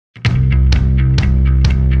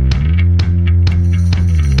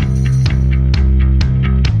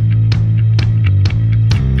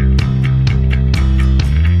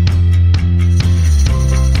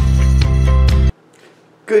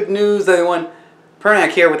news, everyone.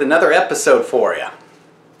 Pernak here with another episode for you.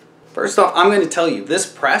 First off, I'm going to tell you,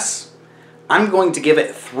 this press, I'm going to give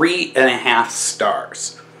it 3.5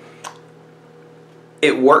 stars.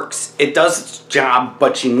 It works, it does its job,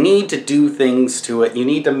 but you need to do things to it. You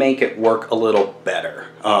need to make it work a little better.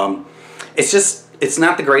 It's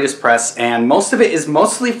not the greatest press, and most of it is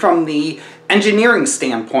mostly from the engineering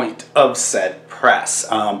standpoint of said press.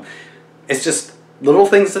 It's just little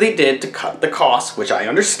things that they did to cut the cost, which I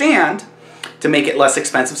understand, to make it less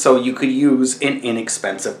expensive so you could use an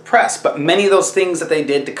inexpensive press. But many of those things that they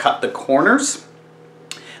did to cut the corners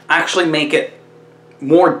actually make it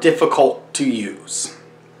more difficult to use.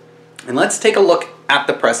 And let's take a look at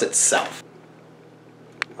the press itself.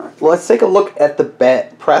 All right, let's take a look at the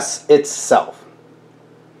press itself.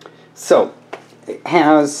 So,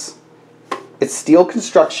 it's steel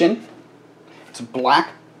construction. It's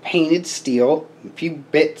black painted steel, a few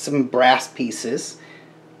bits and brass pieces,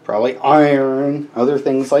 probably iron, other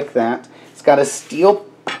things like that. It's got a steel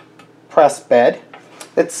press bed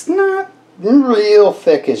that's not real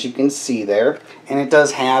thick, as you can see there, and it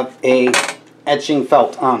does have a etching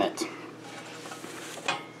felt on it.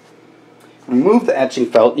 Remove the etching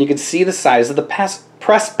felt, you can see the size of the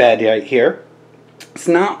press bed right here. It's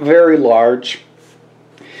not very large.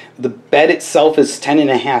 The bed itself is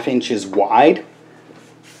 10.5 inches wide,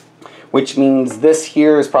 which means this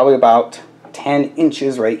here is probably about 10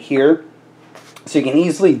 inches right here. So you can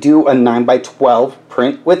easily do a 9x12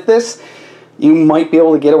 print with this. You might be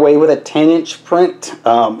able to get away with a 10-inch print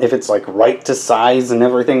if it's like right to size and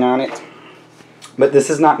everything on it. But this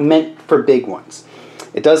is not meant for big ones.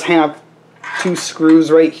 It does have 2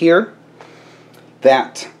 screws right here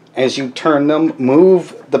that, as you turn them,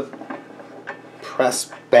 move the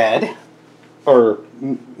press bed, or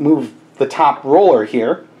move the top roller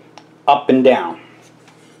here, up and down.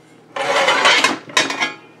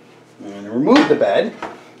 And remove the bed,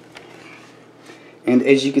 and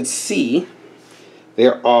as you can see,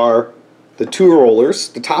 there are the 2 rollers.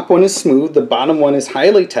 The top one is smooth, the bottom one is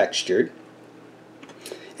highly textured,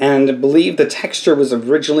 and I believe the texture was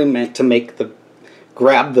originally meant to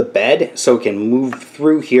grab the bed so it can move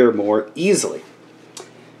through here more easily.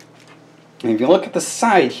 And if you look at the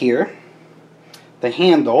side here, the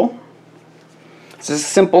handle, it's a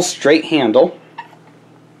simple straight handle,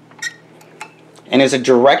 and it's a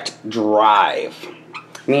direct drive,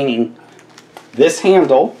 meaning this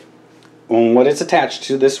handle, and what it's attached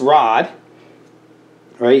to, this rod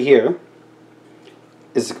right here,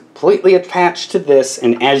 is completely attached to this,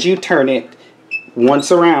 and as you turn it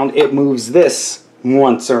once around, it moves this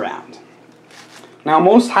once around. Now,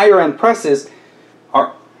 most higher end presses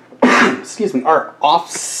are are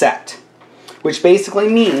offset, which basically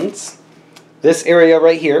means this area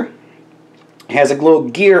right here has a little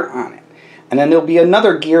gear on it, and then there'll be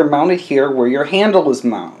another gear mounted here where your handle is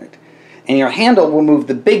mounted, and your handle will move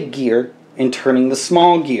the big gear in turning the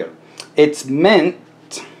small gear. It's meant,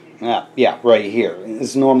 yeah, right here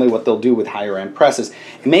is normally what they'll do with higher end presses.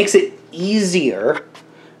 It makes it easier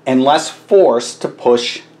and less force to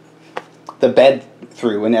push the bed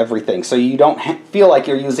through and everything, so you don't feel like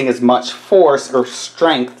you're using as much force or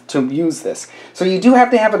strength to use this. So you do have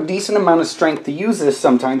to have a decent amount of strength to use this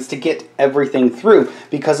sometimes to get everything through,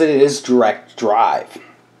 because it is direct drive.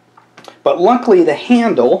 But luckily the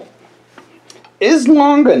handle is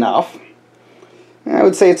long enough, I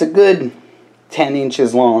would say it's a good 10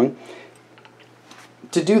 inches long,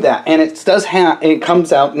 to do that. And it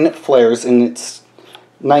comes out and it flares, and it's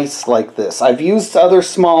nice like this. I've used other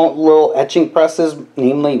small little etching presses,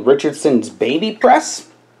 namely Richardson's Baby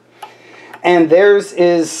Press, and theirs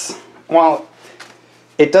is, well,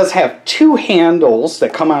 it does have 2 handles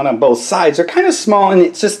that come out on both sides. They're kind of small, and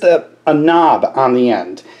it's just a knob on the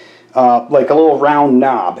end, like a little round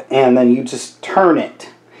knob, and then you just turn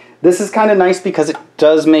it. This is kind of nice because it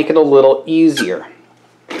does make it a little easier.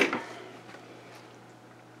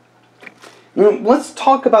 Now, let's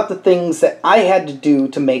talk about the things that I had to do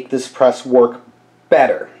to make this press work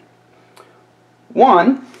better.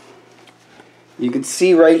 One, you can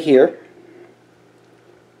see right here,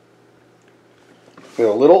 there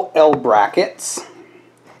are little L brackets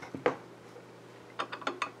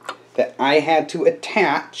that I had to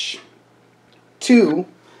attach to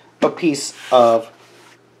a piece of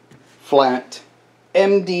flat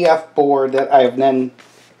MDF board that I have then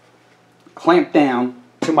clamped down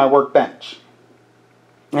to my workbench.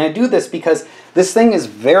 And I do this because this thing is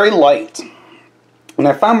very light, and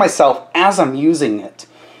I found myself, as I'm using it,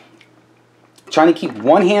 trying to keep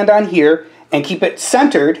one hand on here and keep it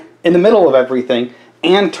centered in the middle of everything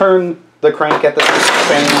and turn the crank at the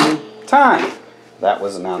same time. That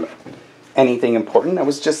was not anything important. That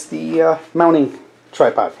was just the mounting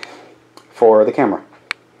tripod for the camera.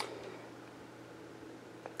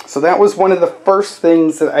 So that was one of the first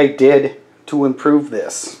things that I did to improve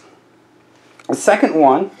this. The second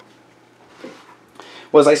one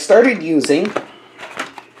was I started using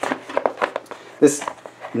this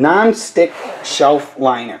non-stick shelf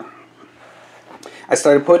liner. I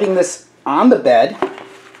started putting this on the bed.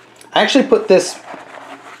 I actually put this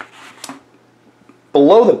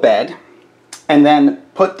below the bed and then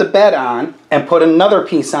put the bed on and put another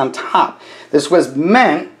piece on top. This was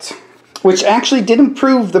meant, which actually did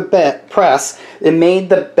improve the bed press. It made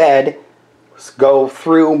the bed go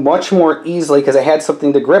through much more easily because I had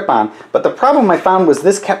something to grip on. But the problem I found was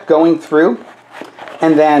this kept going through,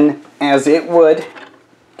 and then as it would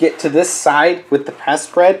get to this side with the press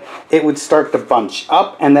spread, it would start to bunch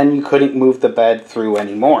up, and then you couldn't move the bed through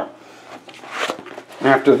anymore.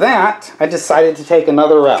 After that, I decided to take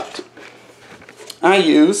another route. I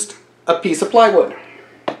used a piece of plywood,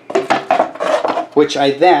 which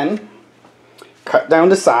I then cut down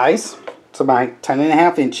to size. It's about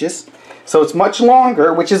 10.5 inches. So it's much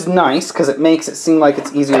longer, which is nice because it makes it seem like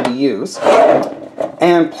it's easier to use.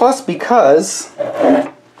 And plus, because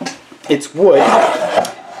it's wood,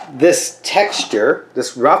 this texture,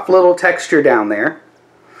 this rough little texture down there,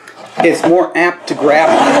 is more apt to grab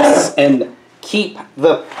this and keep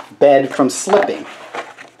the bed from slipping.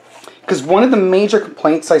 Because one of the major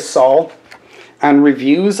complaints I saw on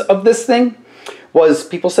reviews of this thing was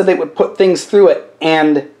people said they would put things through it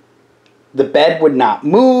and the bed would not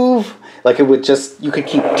move. Like it would just, you could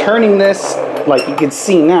keep turning this like you can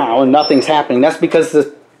see now and nothing's happening. That's because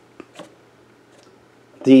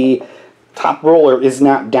the top roller is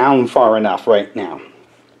not down far enough right now.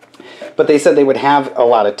 But they said they would have a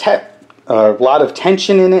lot of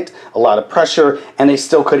tension in it, a lot of pressure, and they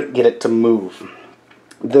still couldn't get it to move.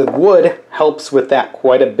 The wood helps with that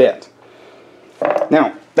quite a bit.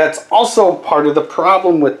 Now, that's also part of the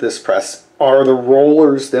problem with this press are the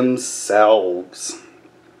rollers themselves.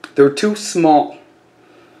 They're too small.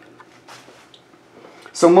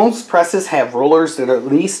 So most presses have rollers that are at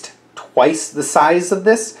least twice the size of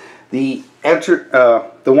this. The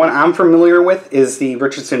one I'm familiar with is the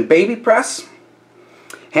Richardson Baby Press.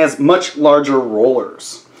 Has much larger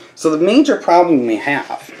rollers. So the major problem we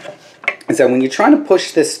have is that when you're trying to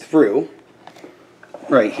push this through,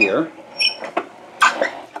 right here,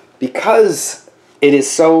 because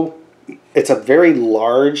it's a very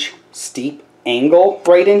large, steep angle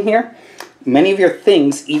right in here, many of your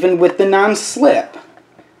things, even with the non-slip,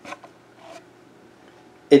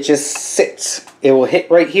 it just sits. It will hit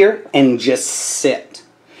right here and just sit.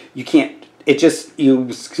 You can't,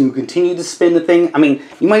 you continue to spin the thing. I mean,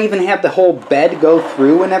 you might even have the whole bed go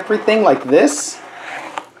through and everything like this.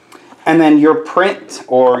 And then your print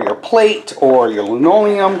or your plate or your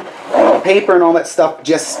linoleum and paper and all that stuff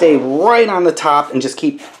just stay right on the top and just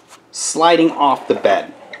keep sliding off the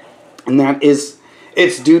bed. And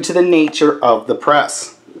it's due to the nature of the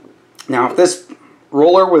press. Now, if this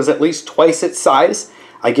roller was at least twice its size,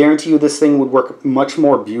 I guarantee you this thing would work much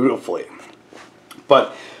more beautifully.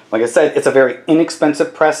 But like I said, it's a very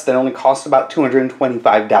inexpensive press that only costs about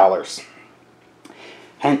 $225.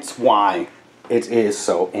 Hence why it is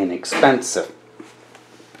so inexpensive.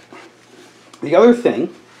 The other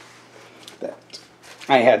thing that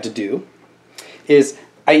I had to do is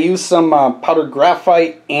I used some powdered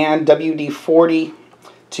graphite and WD-40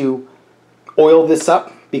 to oil this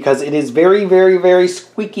up because it is very, very, very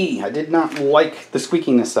squeaky. I did not like the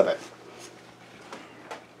squeakiness of it.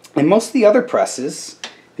 And most of the other presses,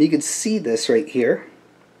 if you could see this right here,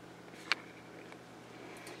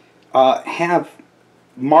 have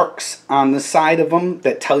marks on the side of them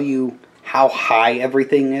that tell you how high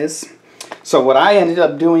everything is. So what I ended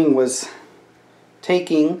up doing was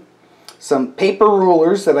taking some paper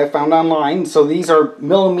rulers that I found online. So these are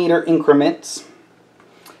millimeter increments.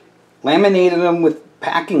 Laminated them with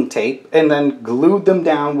packing tape and then glued them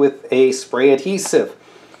down with a spray adhesive.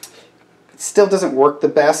 It still doesn't work the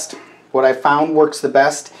best. What I found works the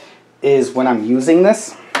best is when I'm using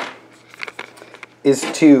this is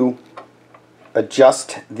to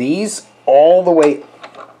adjust these all the way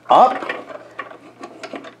up.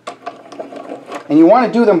 And you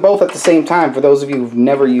want to do them both at the same time for those of you who've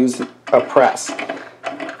never used a press.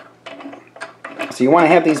 So you want to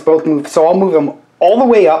have these both move. So I'll move them all the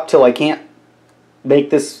way up till I can't make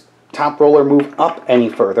this top roller move up any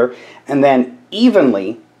further. And then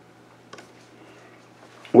evenly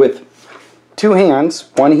with two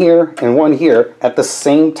hands, one here and one here, at the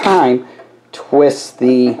same time, twist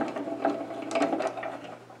the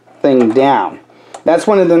thing down. that's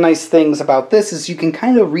one of the nice things about this is you can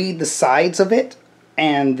kind of read the sides of it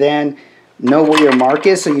and then know where your mark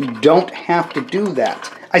is, so you don't have to do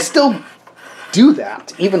that. I still do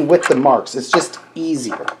that even with the marks. It's just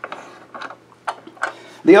easier.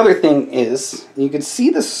 The other thing is, you can see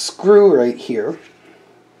the screw right here.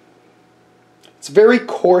 It's very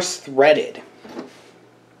coarse threaded.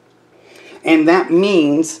 And that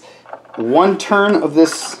means one turn of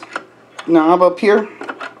this knob up here,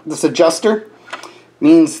 this adjuster,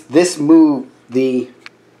 means the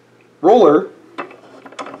roller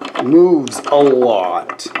moves a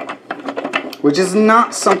lot, which is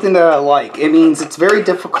not something that I like. It means it's very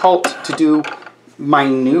difficult to do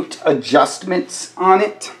minute adjustments on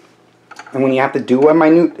it. And when you have to do a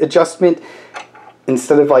minute adjustment,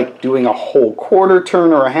 instead of like doing a whole quarter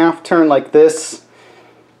turn or a half turn like this,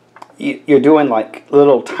 you're doing like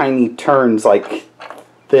little tiny turns like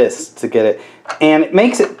this to get it. And it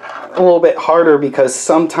makes it a little bit harder because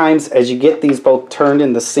sometimes as you get these both turned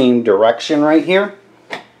in the same direction right here,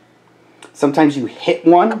 sometimes you hit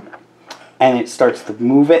one and it starts to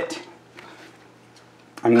move it.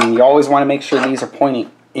 I mean, you always want to make sure these are pointing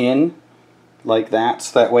in like that,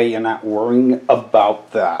 so that way you're not worrying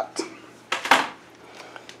about that.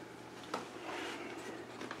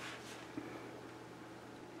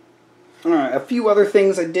 Alright, a few other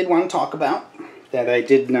things I did want to talk about that I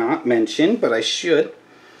did not mention, but I should,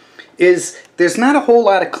 is there's not a whole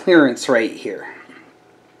lot of clearance right here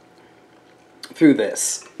through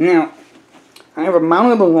this. Now, I have a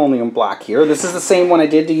mounted aluminum block here. This is the same one I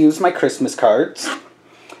did to use my Christmas cards.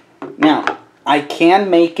 Now, I can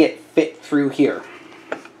make it fit through here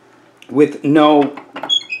with no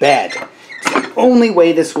bed. It's the only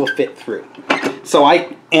way this will fit through. So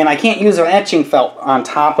I can't use an etching felt on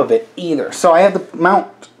top of it either. So I have to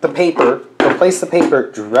mount the paper, or place the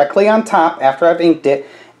paper directly on top after I've inked it,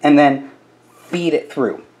 and then feed it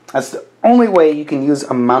through. That's the only way you can use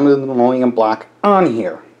a mounted aluminum block on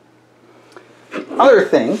here. Other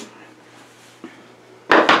thing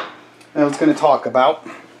I was going to talk about,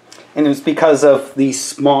 and it was because of these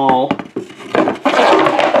small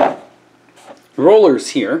rollers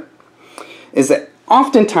here, is that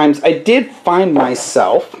oftentimes I did find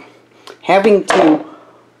myself having to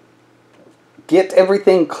get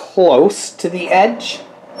everything close to the edge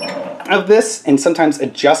of this, and sometimes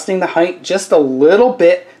adjusting the height just a little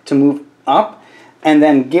bit to move up, and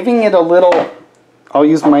then giving it a little, I'll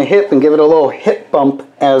use my hip and give it a little hip bump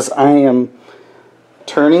as I am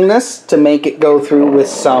turning this to make it go through with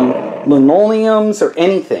some linoleums or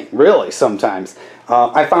anything, really, sometimes.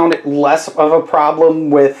 I found it less of a problem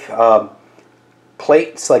with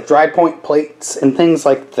plates, like dry point plates and things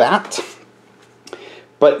like that.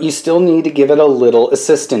 But you still need to give it a little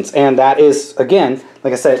assistance. And that is, again,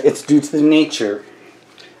 like I said, it's due to the nature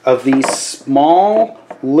of these small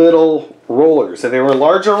little rollers. If they were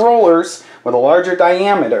larger rollers with a larger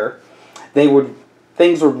diameter,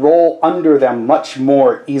 things would roll under them much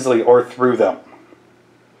more easily or through them.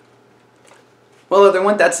 Well,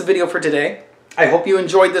 everyone, that's the video for today. I hope you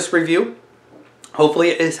enjoyed this review. Hopefully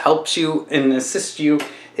it helps you and assists you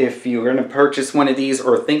if you're going to purchase one of these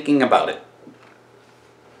or thinking about it.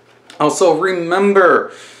 Also,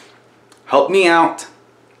 remember, help me out.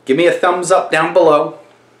 Give me a thumbs up down below.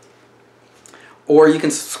 Or you can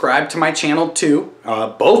subscribe to my channel too.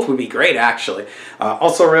 Both would be great, actually.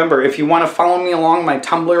 Also remember, if you want to follow me along my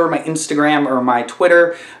Tumblr or my Instagram or my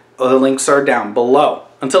Twitter, the links are down below.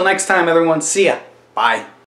 Until next time, everyone, see ya. Bye.